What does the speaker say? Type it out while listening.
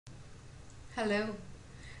Hello.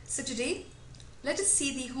 So today, let us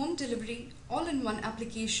see the home delivery all-in-one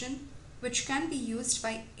application which can be used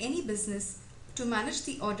by any business to manage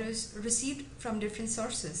the orders received from different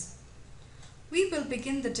sources. We will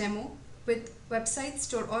begin the demo with website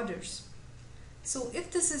store orders. So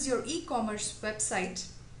if this is your e-commerce website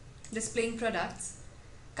displaying products,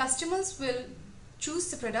 customers will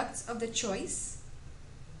choose the products of their choice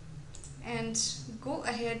and go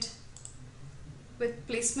ahead with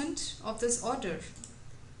placement of this order.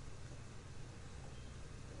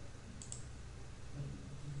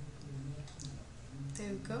 There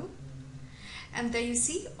you go. And there you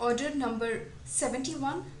see order number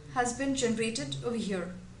 71 has been generated over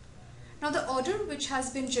here. Now the order which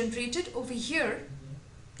has been generated over here,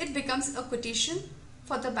 it becomes a quotation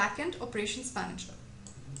for the backend operations manager.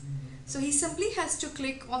 So he simply has to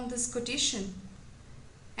click on this quotation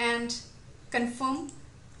and confirm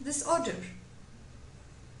this order.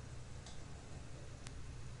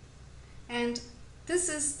 And this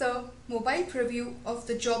is the mobile preview of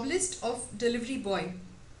the job list of delivery boy.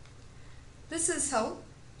 This is how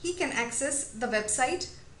he can access the website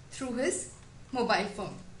through his mobile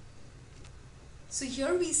phone. So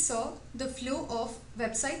here we saw the flow of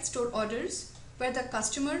website store orders where the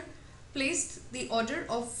customer placed the order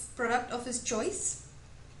of product of his choice.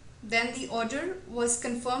 Then the order was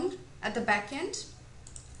confirmed at the back end.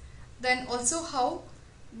 Then also how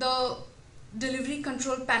the delivery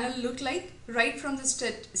control panel looked like right from the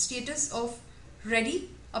status of ready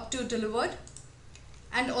up to delivered,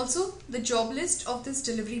 and also the job list of this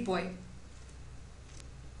delivery boy.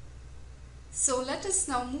 So let us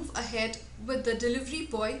now move ahead with the delivery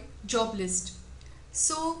boy job list.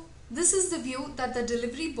 So this is the view that the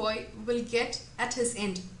delivery boy will get at his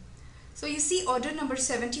end. So you see order number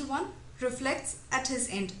 71 reflects at his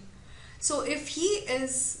end. So if he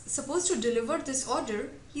is supposed to deliver this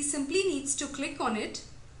order, he simply needs to click on it,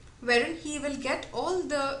 wherein he will get all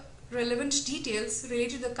the relevant details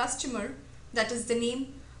related to the customer, that is the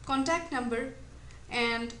name, contact number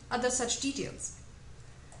and other such details.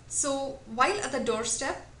 So while at the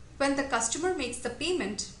doorstep, when the customer makes the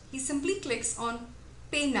payment, he simply clicks on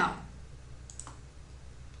pay now.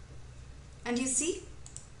 And you see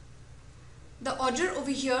the order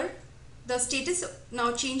over here, the status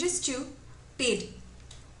now changes to paid.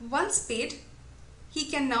 Once paid, he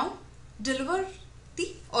can now deliver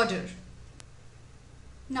the order.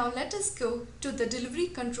 Now let us go to the delivery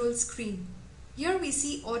control screen. Here we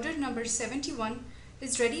see order number 71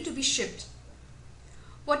 is ready to be shipped.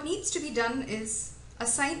 What needs to be done is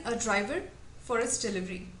assign a driver for its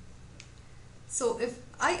delivery. So if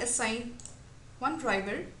I assign one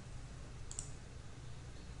driver,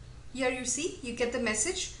 here you see you get the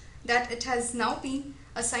message that it has now been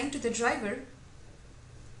assigned to the driver,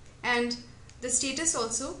 and the status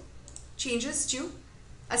also changes to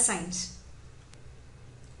assigned.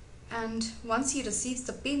 And once he receives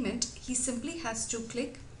the payment, he simply has to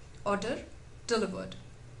click order delivered.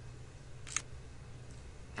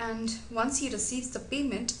 And once he receives the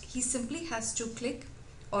payment, he simply has to click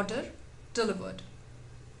order delivered.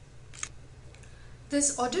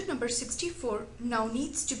 This order number 64 now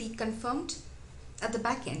needs to be confirmed at the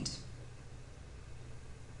back end.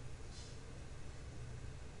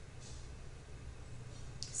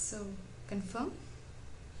 So confirm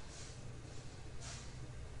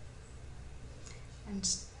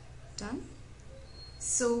and done.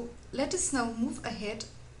 So let us now move ahead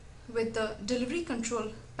with the delivery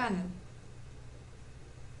control panel.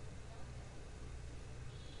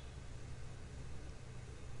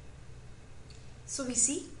 So we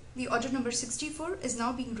see the order number 64 is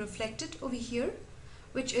now being reflected over here,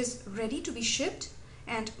 which is ready to be shipped,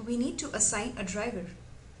 and we need to assign a driver.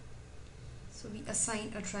 So we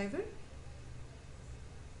assign a driver.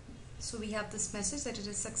 So we have this message that it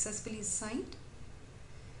is successfully assigned.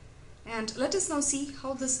 And let us now see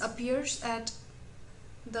how this appears at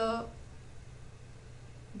the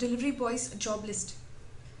delivery boy's job list.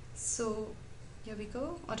 So here we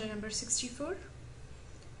go, order number 64.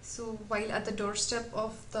 So while at the doorstep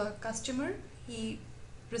of the customer, he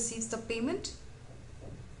receives the payment.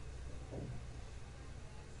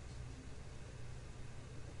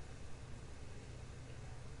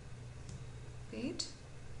 Paid.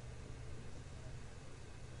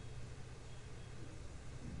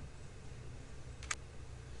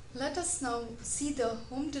 Let us now see the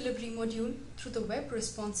home delivery module through the web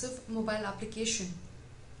responsive mobile application.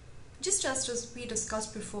 Just as we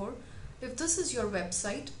discussed before, if this is your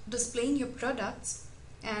website displaying your products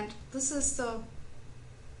and this is the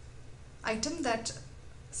item that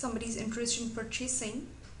somebody is interested in purchasing,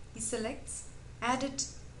 he selects,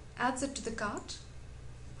 adds it to the cart,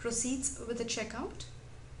 proceeds with the checkout,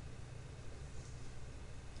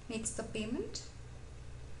 makes the payment,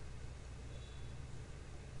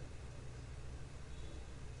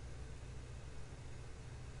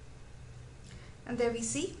 and there we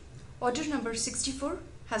see order number 64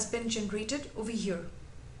 has been generated over here.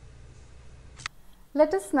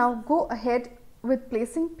 Let us now go ahead with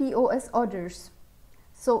placing POS orders.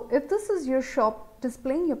 So if this is your shop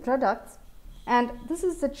displaying your products and this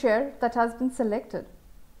is the chair that has been selected,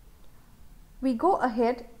 we go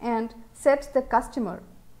ahead and set the customer.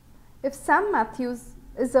 If Sam Matthews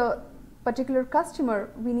is a particular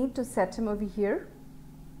customer, we need to set him over here.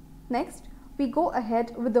 Next, we go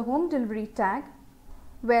ahead with the home delivery tag,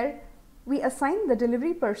 where we assign the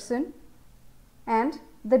delivery person and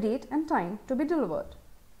the date and time to be delivered.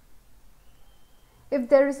 If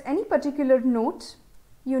there is any particular note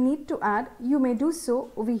you need to add, you may do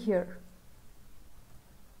so over here.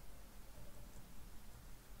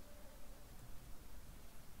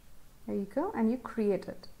 There you go, and you create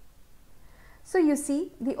it. So you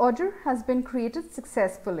see the order has been created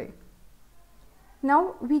successfully.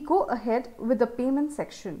 Now we go ahead with the payment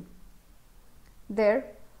section. There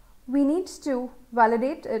we need to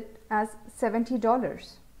validate it as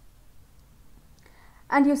 $70.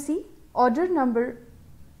 And you see order number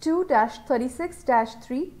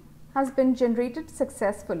 2-36-3 has been generated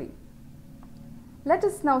successfully. Let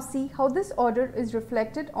us now see how this order is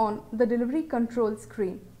reflected on the delivery control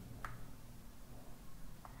screen.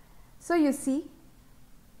 So you see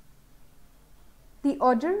the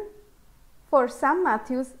order for Sam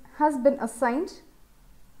Matthews has been assigned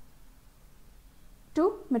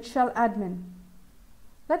to Mitchell admin.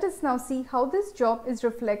 Let us now see how this job is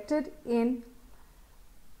reflected in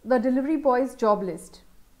the delivery boy's job list.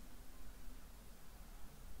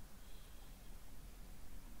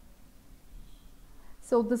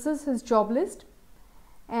 So this is his job list,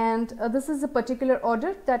 and this is a particular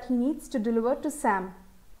order that he needs to deliver to Sam.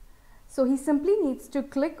 So he simply needs to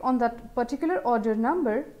click on that particular order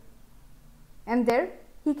number, and there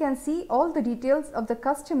he can see all the details of the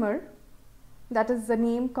customer, that is the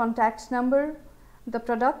name, contact number, the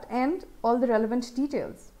product, and all the relevant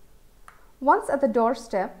details. Once at the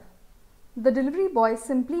doorstep, the delivery boy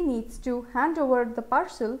simply needs to hand over the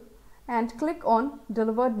parcel and click on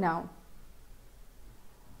Delivered Now.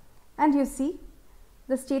 And you see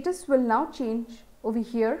the status will now change over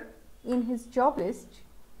here in his job list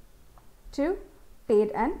to Paid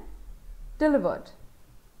and Delivered.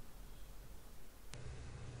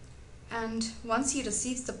 And once he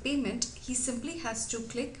receives the payment, he simply has to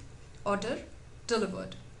click Order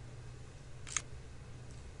Delivered.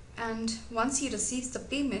 And once he receives the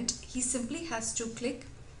payment, he simply has to click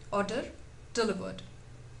Order Delivered.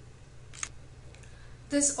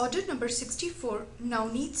 This order number 64 now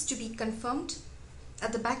needs to be confirmed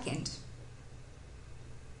at the back end.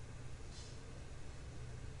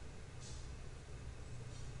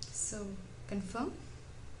 So confirm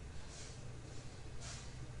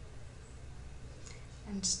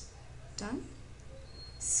and done.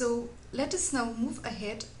 So let us now move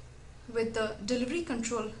ahead with the delivery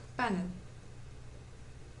control panel.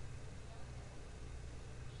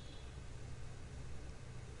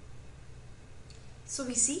 So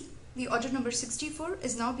we see the order number 64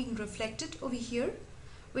 is now being reflected over here,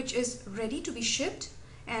 which is ready to be shipped,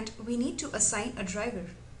 and we need to assign a driver.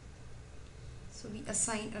 So we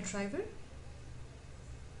assign a driver.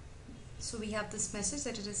 So we have this message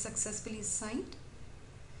that it is successfully assigned.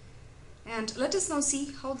 And let us now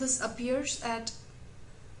see how this appears at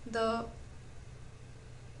the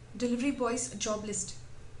delivery boy's job list.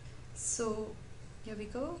 So here we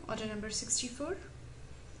go, order number 64.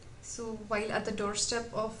 So while at the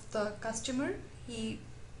doorstep of the customer, he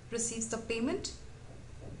receives the payment.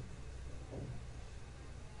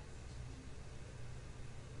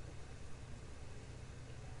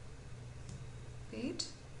 Paid.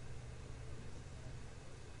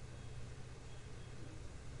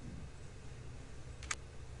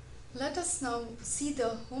 Let us now see the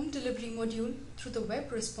home delivery module through the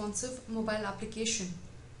web responsive mobile application.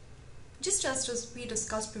 Just as we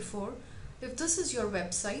discussed before, if this is your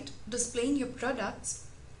website displaying your products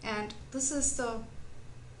and this is the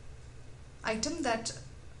item that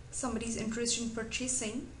somebody is interested in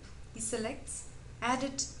purchasing, he selects,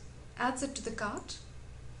 adds it to the cart,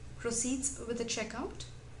 proceeds with the checkout,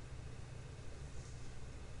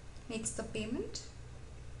 makes the payment,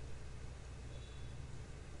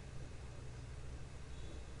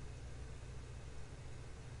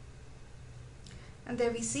 and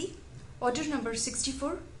there we see order number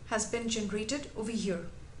 64 has been generated over here.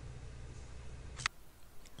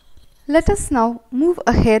 Let us now move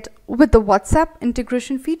ahead with the WhatsApp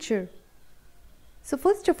integration feature. So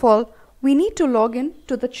first of all, we need to log in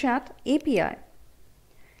to the chat API.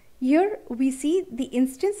 Here we see the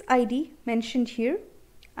instance ID mentioned here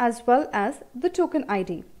as well as the token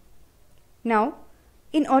ID. Now,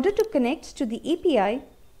 in order to connect to the API,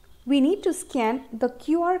 we need to scan the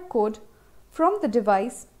QR code from the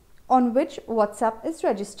device on which WhatsApp is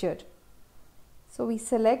registered. So we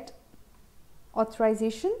select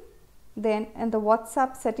authorization, then in the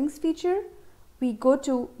WhatsApp settings feature, we go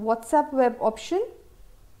to WhatsApp web option,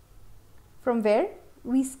 from where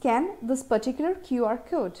we scan this particular QR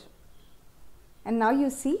code. And now you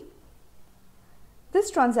see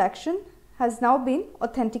this transaction has now been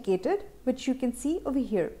authenticated, which you can see over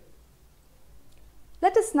here.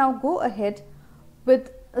 Let us now go ahead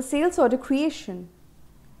with a sales order creation.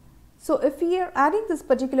 So if we are adding this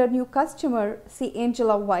particular new customer, say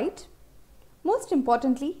Angela White, most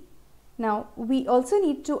importantly, now we also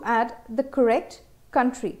need to add the correct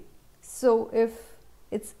country. So if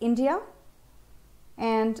it's India,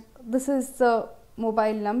 and this is the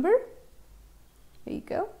mobile number, there you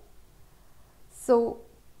go. So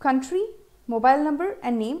country, mobile number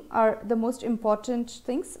and name are the most important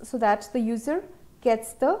things so that the user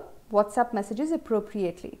gets the WhatsApp messages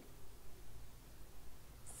appropriately.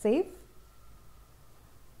 Save.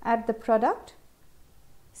 Add the product.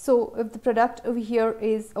 So if the product over here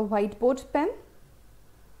is a whiteboard pen,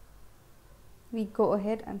 we go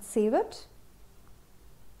ahead and save it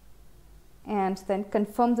and then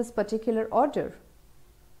confirm this particular order.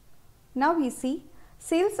 Now we see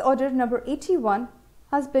sales order number 81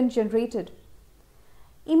 has been generated.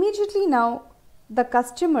 Immediately now the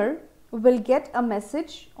customer will get a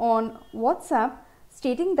message on WhatsApp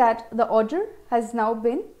stating that the order has now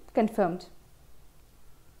been confirmed.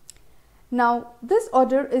 Now this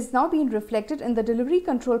order is now being reflected in the delivery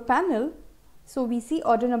control panel. So we see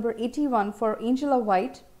order number 81 for Angela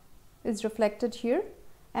White is reflected here,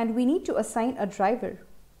 and we need to assign a driver.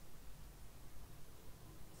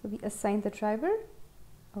 So we assign the driver.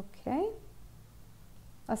 Okay,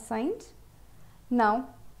 assigned.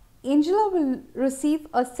 Now Angela will receive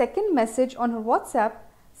a second message on her WhatsApp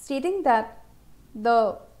stating that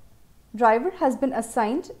the driver has been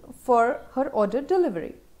assigned for her order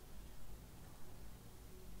delivery.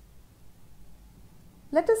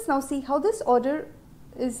 Let us now see how this order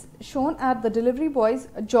is shown at the delivery boy's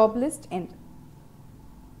job list end.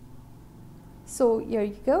 So here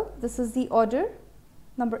you go, this is the order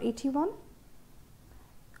number 81.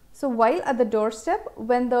 So while at the doorstep,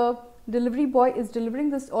 when the delivery boy is delivering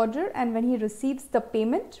this order and when he receives the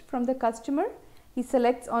payment from the customer, he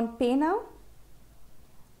selects on pay now.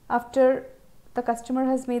 After the customer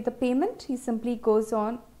has made the payment, he simply goes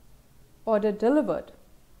on order delivered.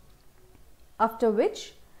 After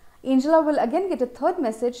which Angela will again get a third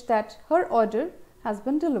message that her order has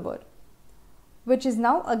been delivered, which is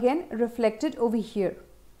now again reflected over here.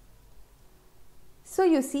 So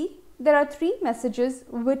you see there are three messages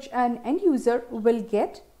which an end user will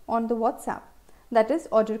get on the WhatsApp, that is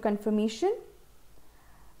order confirmation,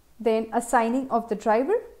 then assigning of the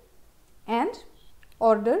driver and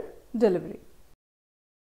order delivery.